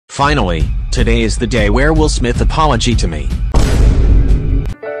Finally, today is the day where Will Smith apology to me.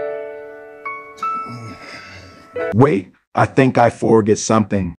 Wait, I think I forget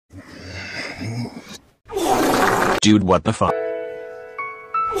something. Dude, what the fuck?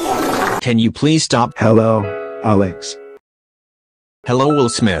 Can you please stop? Hello, Alex. Hello, Will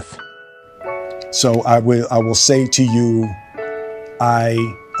Smith. So I will say to you,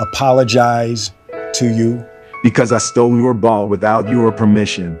 I apologize to you. Because I stole your ball without your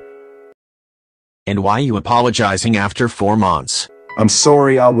permission. And why you apologizing after 4 months? I'm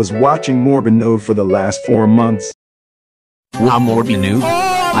sorry, I was watching Noob for the last 4 months. Wow, Noob?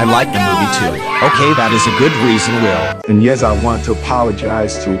 I like the movie too. Okay, that is a good reason, Will. And yes, I want to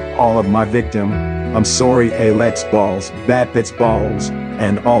apologize to all of my victims. I'm sorry, Alex balls, Bad Pit's balls,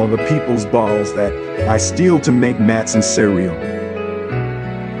 and all of the people's balls that I steal to make mats and cereal.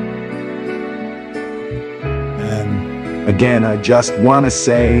 And again, I just want to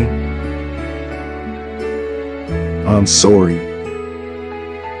say, I'm sorry.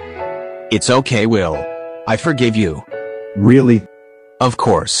 It's okay, Will. I forgive you. Really? Of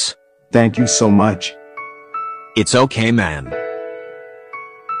course. Thank you so much. It's okay, man.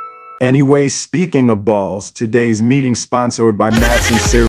 Anyway, speaking of balls, today's meeting sponsored by Mats and Cereal.